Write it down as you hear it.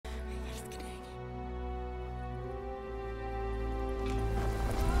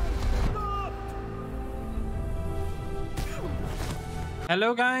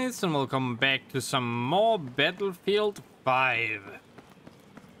Hello guys and welcome back to some more Battlefield 5.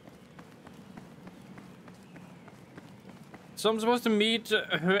 So I'm supposed to meet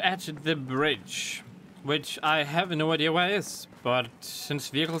her at the bridge, which I have no idea where it is, but since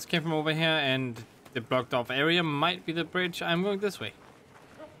vehicles came from over here and the blocked off area might be the bridge, I'm going this way.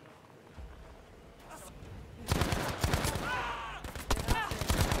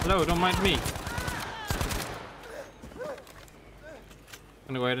 Hello, don't mind me.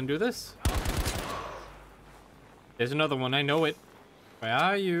 I'm gonna go ahead and do this. There's another one, I know it. Where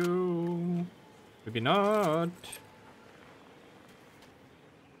are you? Maybe not.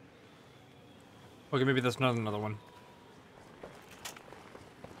 Okay, maybe that's not another one.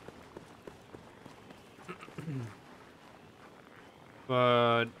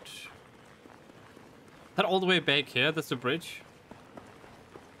 But that all the way back here, that's the bridge.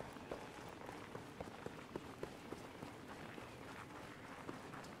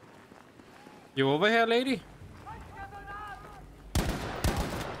 You over here, lady?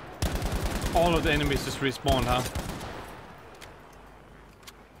 All of the enemies just respawned, huh?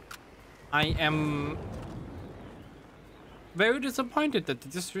 I am very disappointed that they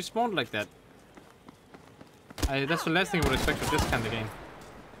just respawned like that. That's the last thing I would expect of this kind of game.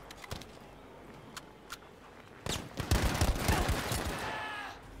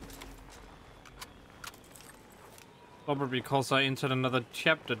 Probably because I entered another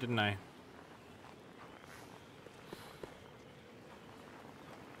chapter, didn't I?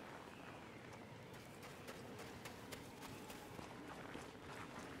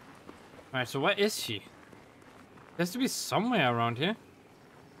 Alright, so where is she? There has to be somewhere around here.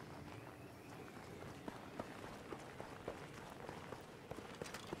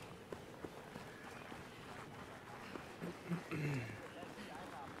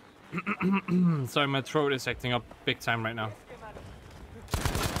 Sorry, my throat is acting up big time right now.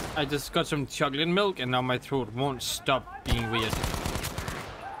 I just got some chocolate milk and now my throat won't stop being weird.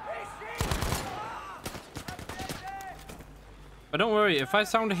 But don't worry, if I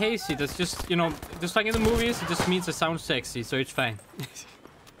sound hazy, that's just, you know, just like in the movies, it just means I sound sexy, so it's fine.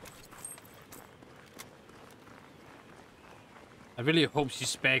 I really hope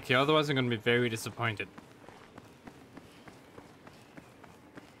she's back here, otherwise I'm gonna be very disappointed.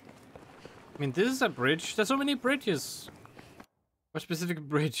 I mean, this is a bridge. There's so many bridges. What specific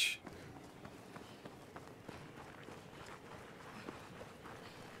bridge?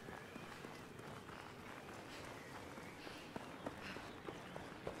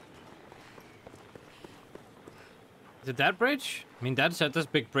 Is it that bridge? I mean, that's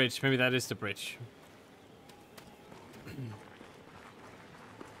big bridge. Maybe that is the bridge.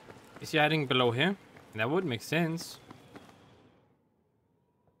 Is he hiding below here? That would make sense.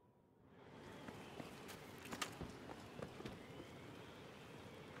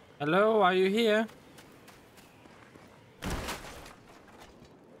 Hello, are you here?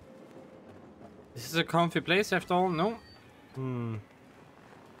 This is a comfy place after all? No?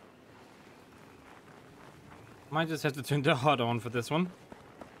 Might just have to turn the HUD on for this one.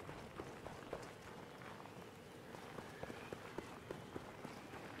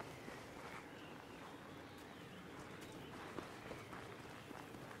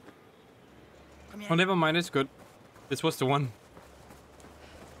 Oh, never mind, it's good. This was the one.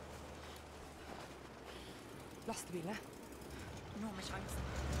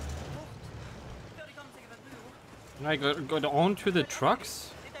 Can I go on to the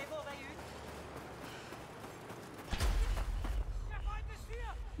trucks?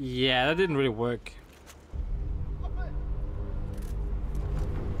 Yeah, that didn't really work.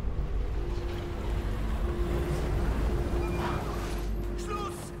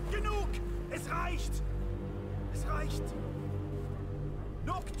 Schluss! Genug! Es reicht! Es reicht!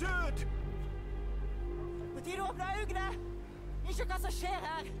 Nok død! På tide å åpne øynene! Ikke hva som skjer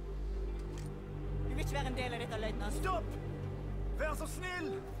her! Du vil ikke være en del av dette, løytnant. Stopp! Vær så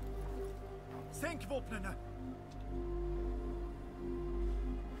snill! Senk våpnene!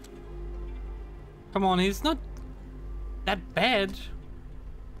 Come on, he's not that bad.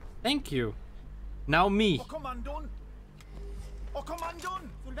 Thank you. Now me. Og kommandoen! Og kommandoen!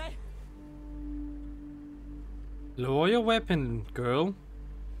 Solveig, Lower your weapon, girl.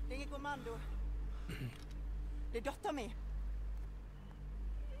 det er kommando. Det er datteren min.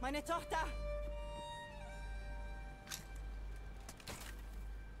 Meine Tochter.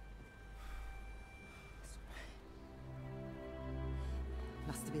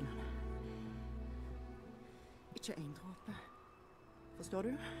 Lastebilene. Ikke en dråpe. Forstår du?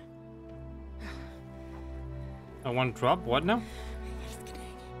 One drop? What now? Jeg elsker deg.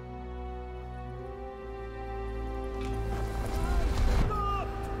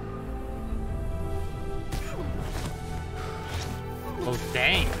 Oh,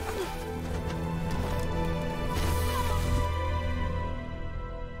 dang.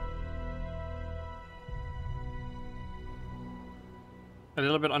 A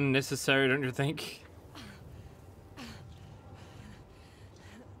little bit unnecessary, don't you think?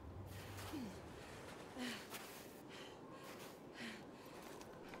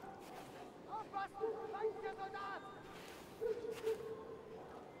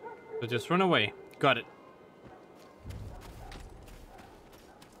 So just run away. Got it.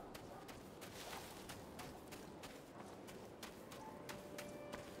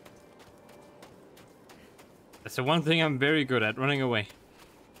 That's the one thing I'm very good at, running away.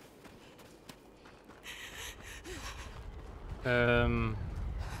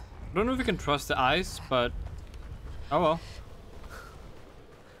 I don't know if we can trust the eyes, but oh well.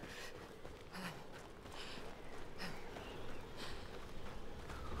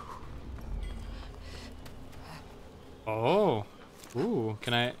 Oh, ooh,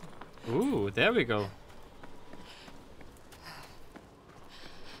 can I? Ooh, there we go.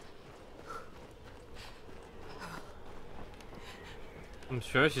 I'm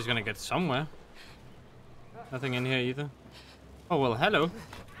sure she's gonna get somewhere. Nothing in here either. Oh, well, hello.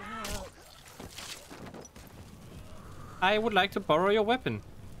 I would like to borrow your weapon.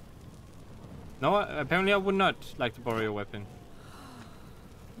 No, apparently I would not like to borrow your weapon.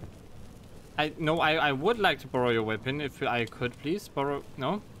 I would like to borrow your weapon if I could, please. Borrow...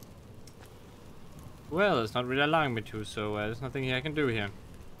 No? Well, it's not really allowing me to, so there's nothing here I can do here.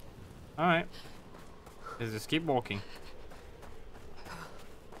 Alright. Let's just keep walking.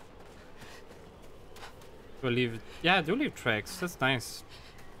 Do I leave... Yeah, I do leave tracks. That's nice.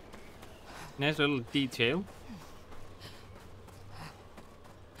 Nice little detail.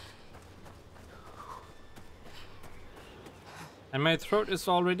 And my throat is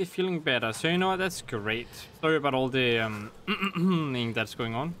already feeling better, so you know what, that's great. Sorry about all the thing that's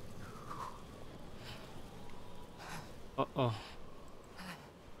going on. Uh-oh.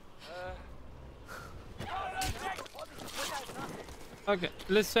 Okay,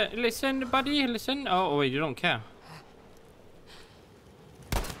 listen, buddy, listen. Oh, wait, you don't care.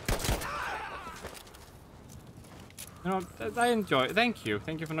 You know, I enjoy it. Thank you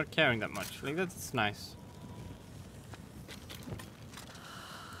for not caring that much. Like, that's nice.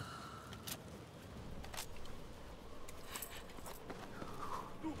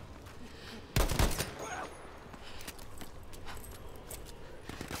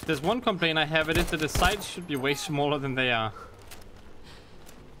 There's one complaint I have, it is that the sights should be way smaller than they are.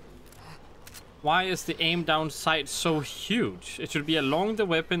 Why is the aim down sight so huge? It should be along the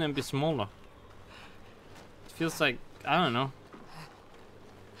weapon and be smaller. It feels like, I don't know.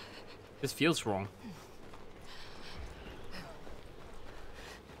 This feels wrong.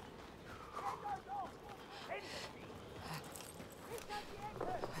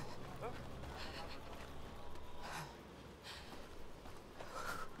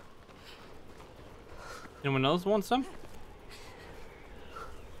 Anyone else want some?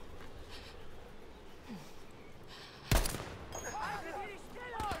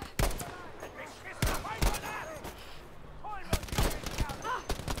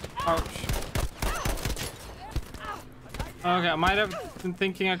 Ouch. Okay, I might have been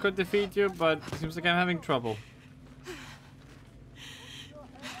thinking I could defeat you, but it seems like I'm having trouble.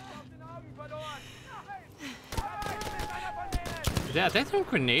 Yeah, they throwing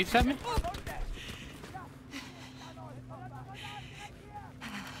grenades at me?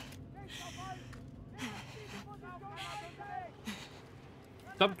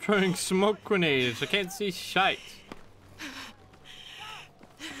 Stop throwing smoke grenades. I can't see shite.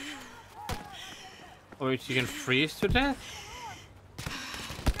 Or you can freeze to death?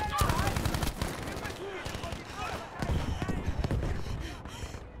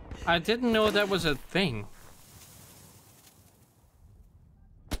 I didn't know that was a thing.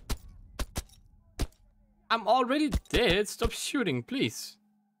 I'm already dead. Stop shooting, please.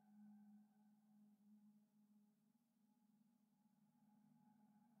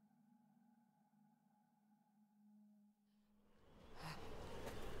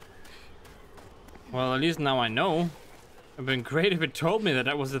 Well, at least now I know. It would have been great if it told me that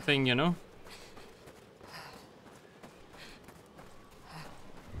that was a thing, you know?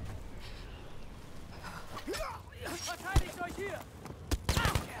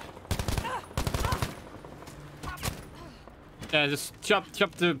 Yeah, just chop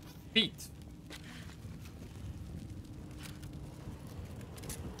the feet.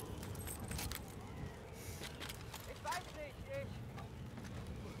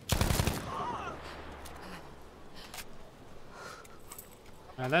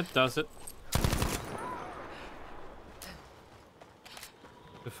 Now that does it.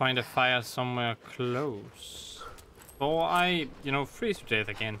 to find a fire somewhere close. Or I, you know, freeze to death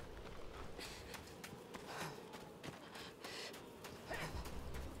again.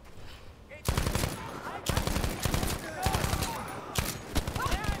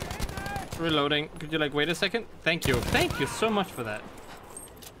 Reloading. Could you like wait a second? Thank you. Thank you so much for that.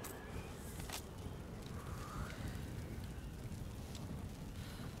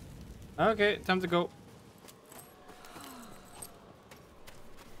 Okay, time to go.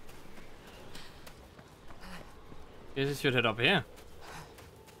 Guess I should head up here.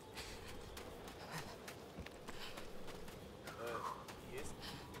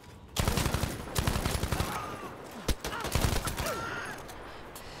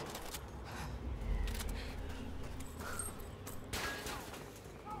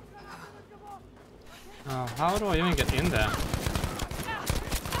 Oh, how do I even get in there?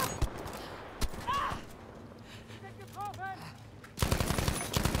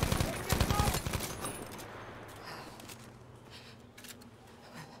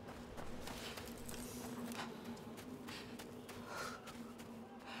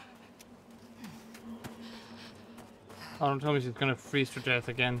 Oh, don't tell me she's gonna freeze to death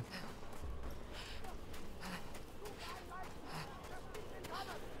again.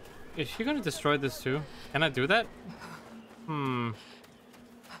 Is she gonna destroy this too? Can I do that? It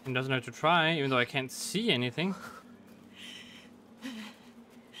doesn't hurt to try, even though I can't see anything.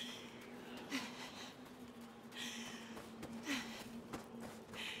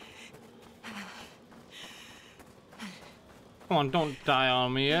 Come on, don't die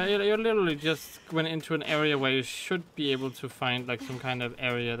on me. You literally just went into an area where you should be able to find like some kind of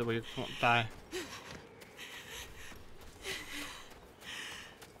area where you won't die.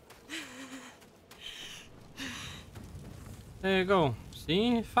 There you go.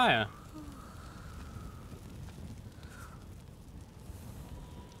 See? Fire.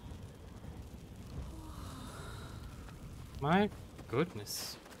 My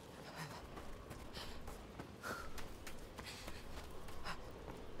goodness.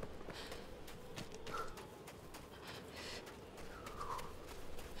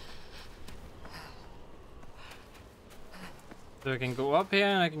 So I can go up here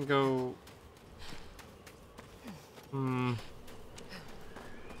and I can go...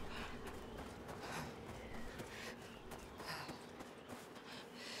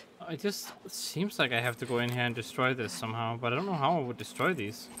 It just seems like I have to go in here and destroy this somehow, but I don't know how I would destroy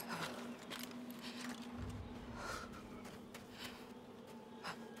these.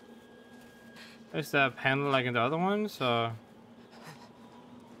 Is there a panel like in the other ones, or...?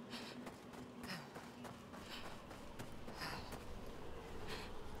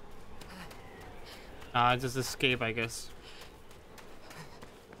 Just escape, I guess.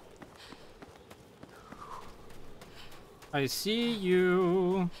 I see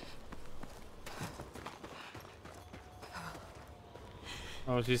you.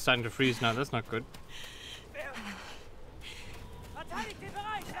 Oh, she's starting to freeze now. That's not good.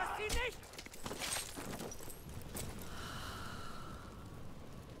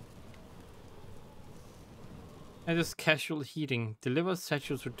 And just casual heating. Deliver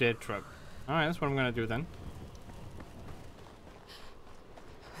satchels to dead truck. Alright, that's what I'm gonna do then.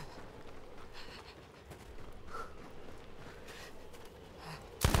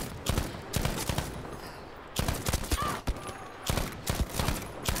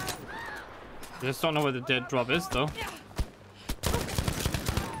 I just don't know where the dead drop is though.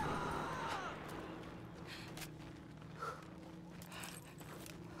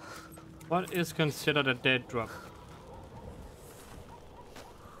 What is considered a dead drop?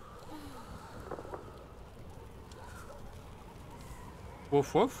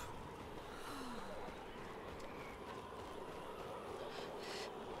 Woof woof.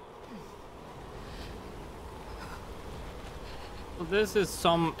 So this is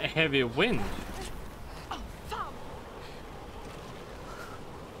some heavy wind.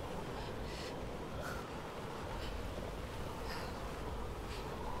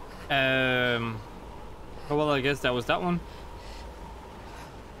 Oh, well, I guess that was that one.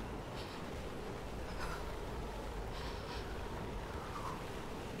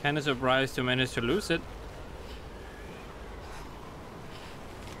 Kinda surprised to manage to lose it.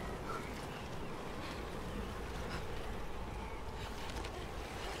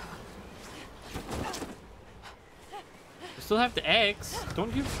 You still have the eggs,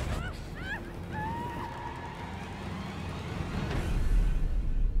 don't you?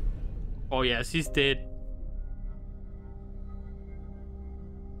 Oh yes, he's dead.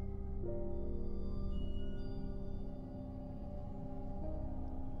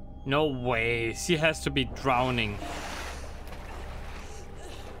 No way, she has to be drowning.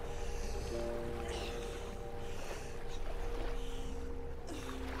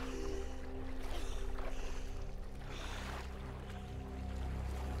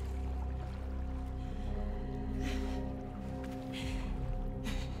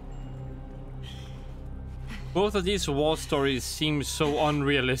 Both of these war stories seem so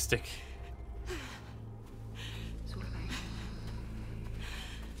unrealistic.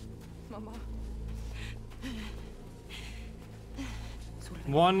 Mamma.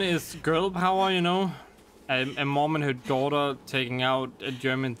 One is girl power, you know, a mom and her daughter taking out a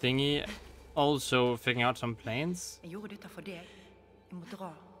German thingy, also figuring out some plans. Jeg gjorde dette for deg. Jeg må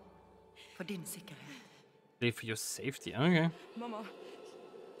dra. For din sikkerhet. For your safety, okay. Mamma.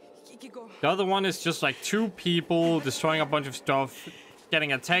 Ikke gå. The other one is just like two people destroying a bunch of stuff,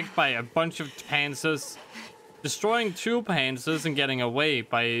 getting attacked by a bunch of panzers, destroying two panzers and getting away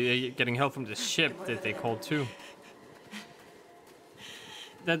by getting help from the ship that they called too.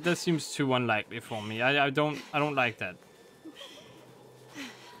 That seems too unlikely for me. I don't like that.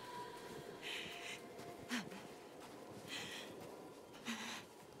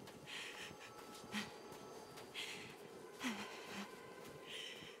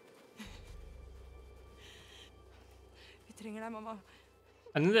 Vi trenger deg, mamma.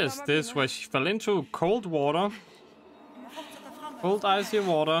 And then there's this where she fell into cold water. Cold icy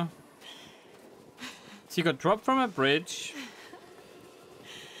water. She got dropped from a bridge.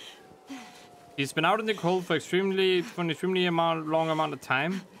 She's been out in the cold for an extremely long amount of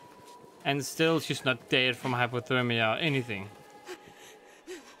time. And still she's not dead from hypothermia or anything.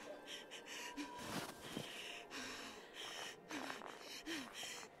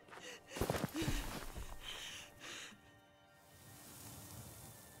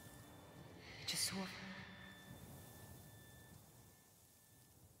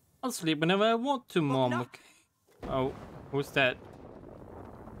 I'll sleep whenever I want to, Mom. Okay. Oh, who's that?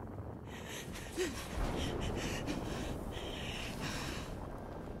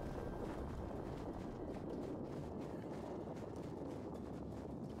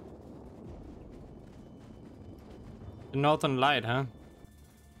 The Northern Light, huh?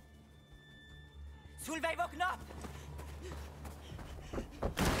 Solveig, våkne opp!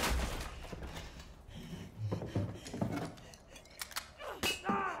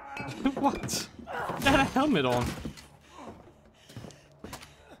 What? He had a helmet on.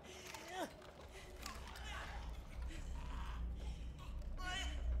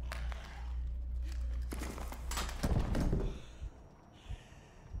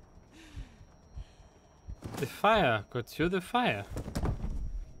 The fire. Go to the fire.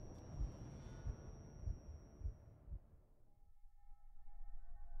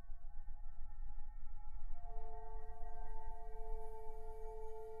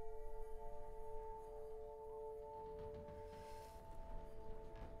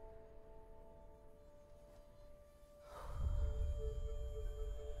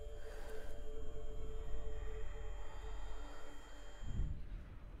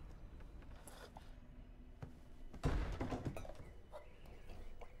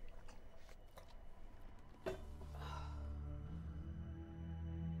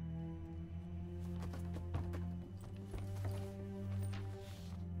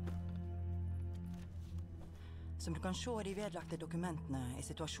 Som du kan se i de vedlagte dokumentene er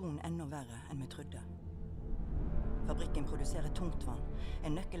situasjonen enda verre enn vi trodde. Fabrikken produserer tungtvann,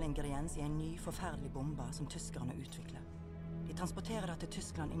 en nøkkelingrediens i en ny, forferdelig bombe som tyskerne utvikler. De transporterer det til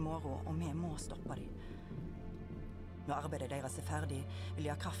Tyskland i morgen, og vi må stoppe dem. Når arbeidet deres er ferdig, vil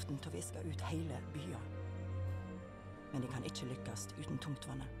de ha kraften til å viske ut hele byen. Men de kan ikke lykkes uten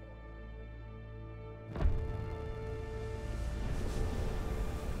tungtvannet.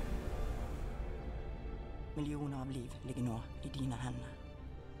 Millioner av liv ligger nå i dine hender.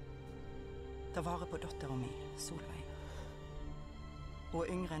 Ta vare på datteren min, Solveig. Hun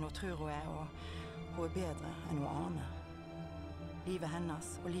er yngre enn hun tror hun er, og hun er bedre enn hun aner. Livet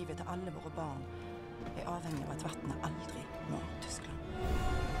hennes og livet til alle våre barn er avhengig av at vattnet aldri når Tyskland.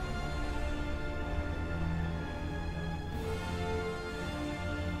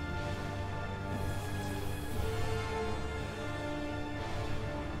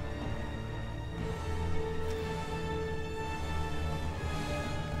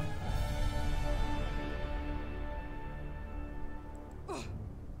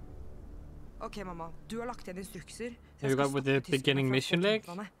 Ok, mamma. Du har lagt igjen instrukser. Have you got with the beginning mission leg?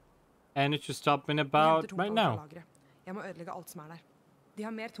 And it should stop in about right now. Jeg må ødelegge alt som er der. De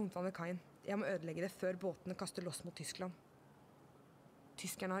har mer tungtvann ved kaien. Jeg må ødelegge det før båtene kaster loss mot Tyskland.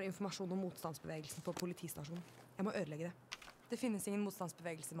 Tyskerne har informasjon om motstandsbevegelsen på politistasjonen. Jeg må ødelegge det. Det finnes ingen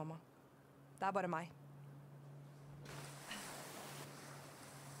motstandsbevegelse, mamma. Det er bare meg.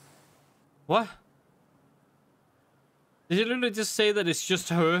 What? Did you literally just say that it's just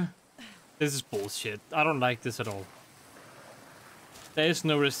her? This is bullshit. I don't like this at all. There is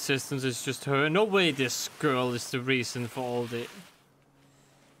no resistance, it's just her. No way this girl is the reason for all the...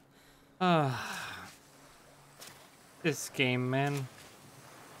 This game, man.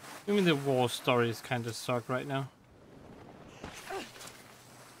 Even the war stories kind of suck right now.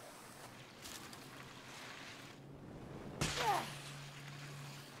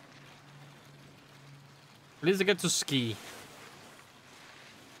 At least I get to ski.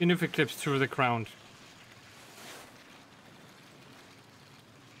 Even if it clips through the ground.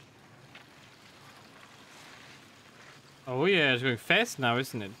 Oh yeah, it's going fast now,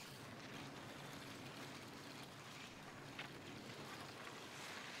 isn't it?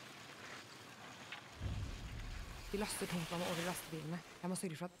 De laster tungtvannet over lastebilene. Jeg må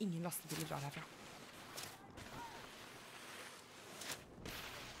sørge for at ingen lastebiler drar herfra.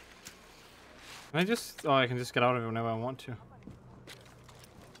 Can I just... Oh, I can just get out of it whenever I want to.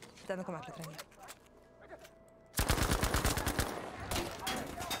 Denne kommer jeg til å trenge.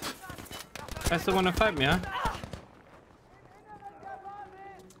 I still want to fight me, huh?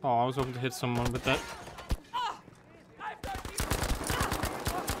 Oh, I was hoping to hit someone with that.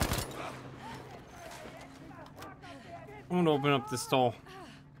 I'm gonna open up this door.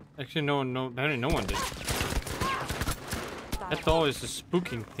 Actually, no, apparently no one did. That door is a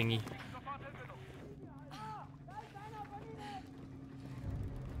spooking thingy.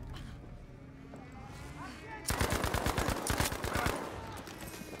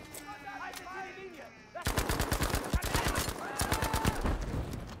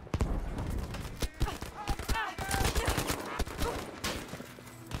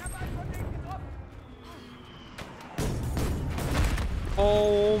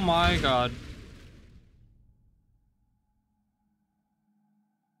 Oh my god.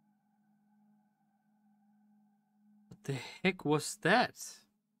 What the heck was that?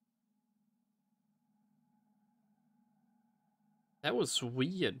 That was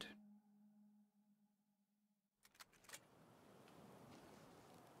weird.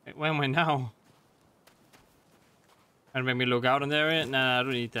 Wait, where am I now? And make me look out in the area? Nah, I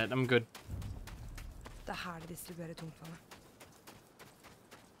don't need that. I'm good. Det her de distribuerer tungtvannet.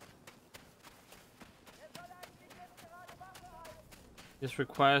 This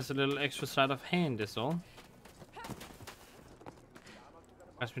requires a little extra sleight of hand, is all.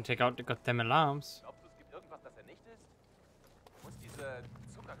 As we take out the goddamn alarms. Glaubst du, es gibt irgendwas, das er nicht ist? Du musst diese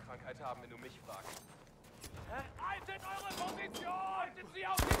Zuckerkrankheit haben, wenn du mich fragst. Hä? Haltet eure Position! Haltet sie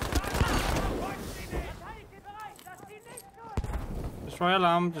auf den Platz! Verfolgt sie nicht! Verteidigt sie bereit! Lasst sie nicht durch! Destroy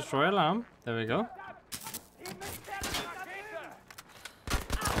alarm, destroy alarm. There we go. Die müsst ihr die Rakete!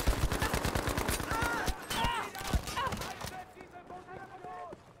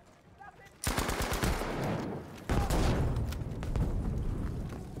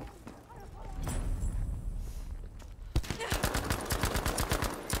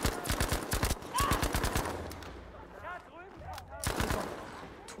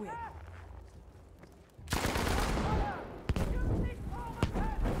 To igjen.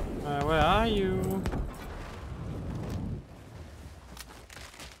 Where are you?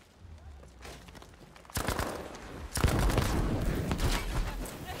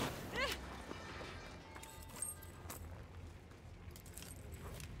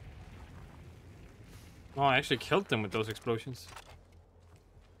 Oh, I actually killed them with those explosions.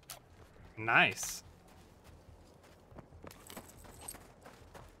 Nice.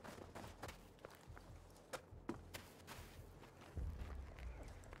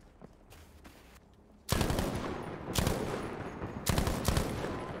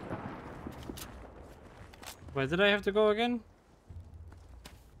 Where did I have to go again?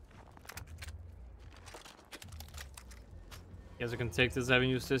 Guess I can take this. I haven't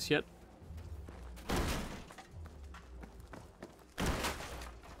used this yet.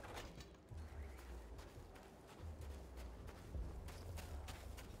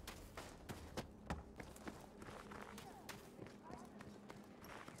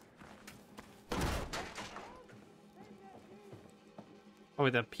 Oh,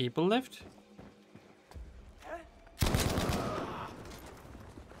 wait, there are people left?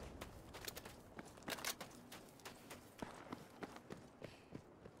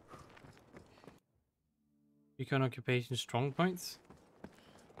 Recon occupation strong points.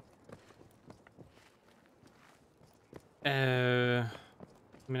 I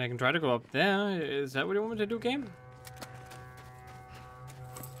mean, I can try to go up there. Is that what you want me to do, game?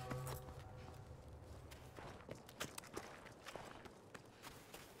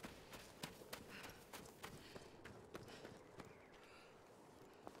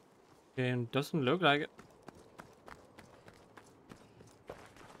 Game doesn't look like it.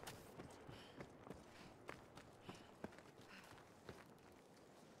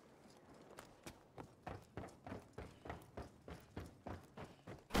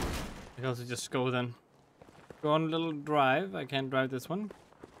 I can also just go then. Go on a little drive. I can't drive this one.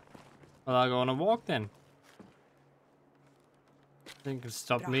 Well, I'll go on a walk then. I think it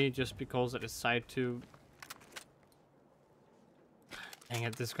stopped me just because I decided to. Dang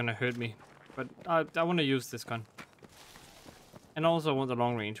it, this is gonna hurt me. But I want to use this gun. And also I want the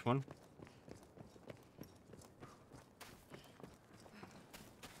long range one.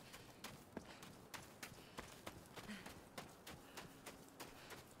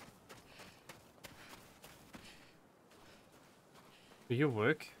 Do you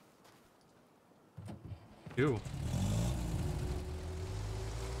work? You.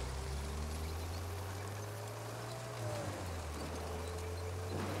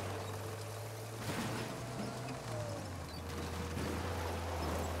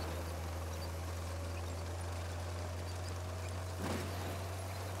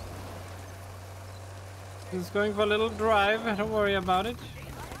 He's going for a little drive, don't worry about it.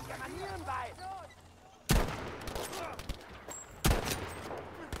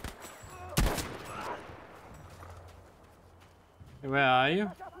 Where are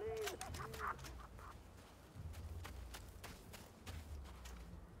you?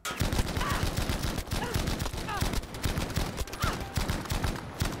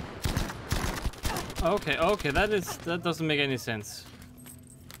 Okay, that doesn't make any sense.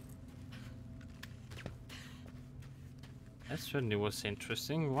 That certainly was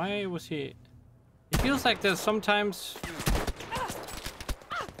interesting. Why was he... It feels like there's sometimes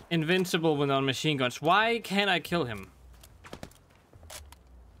invincible with on machine guns. Why can't I kill him?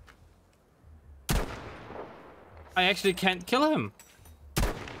 I actually can't kill him.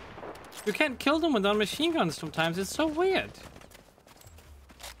 You can't kill them with on machine guns sometimes. It's so weird.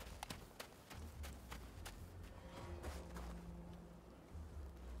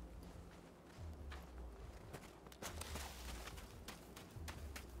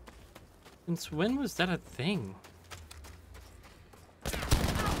 Since when was that a thing?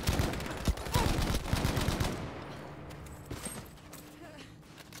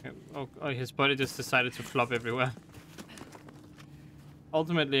 Oh, his body just decided to flop everywhere.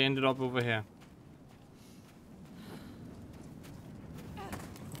 Ultimately ended up over here.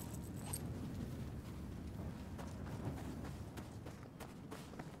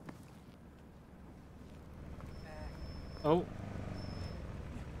 Oh.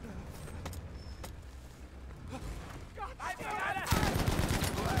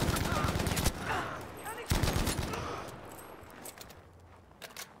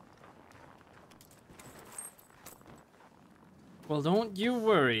 Well, don't you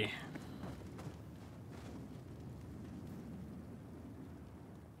worry.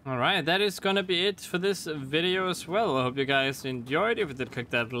 Alright, that is gonna be it for this video as well. I hope you guys enjoyed. If you did, click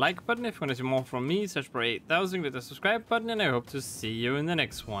that like button. If you want to see more from me, search for 8000, click the subscribe button, and I hope to see you in the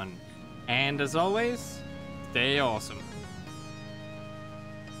next one. And as always, stay awesome.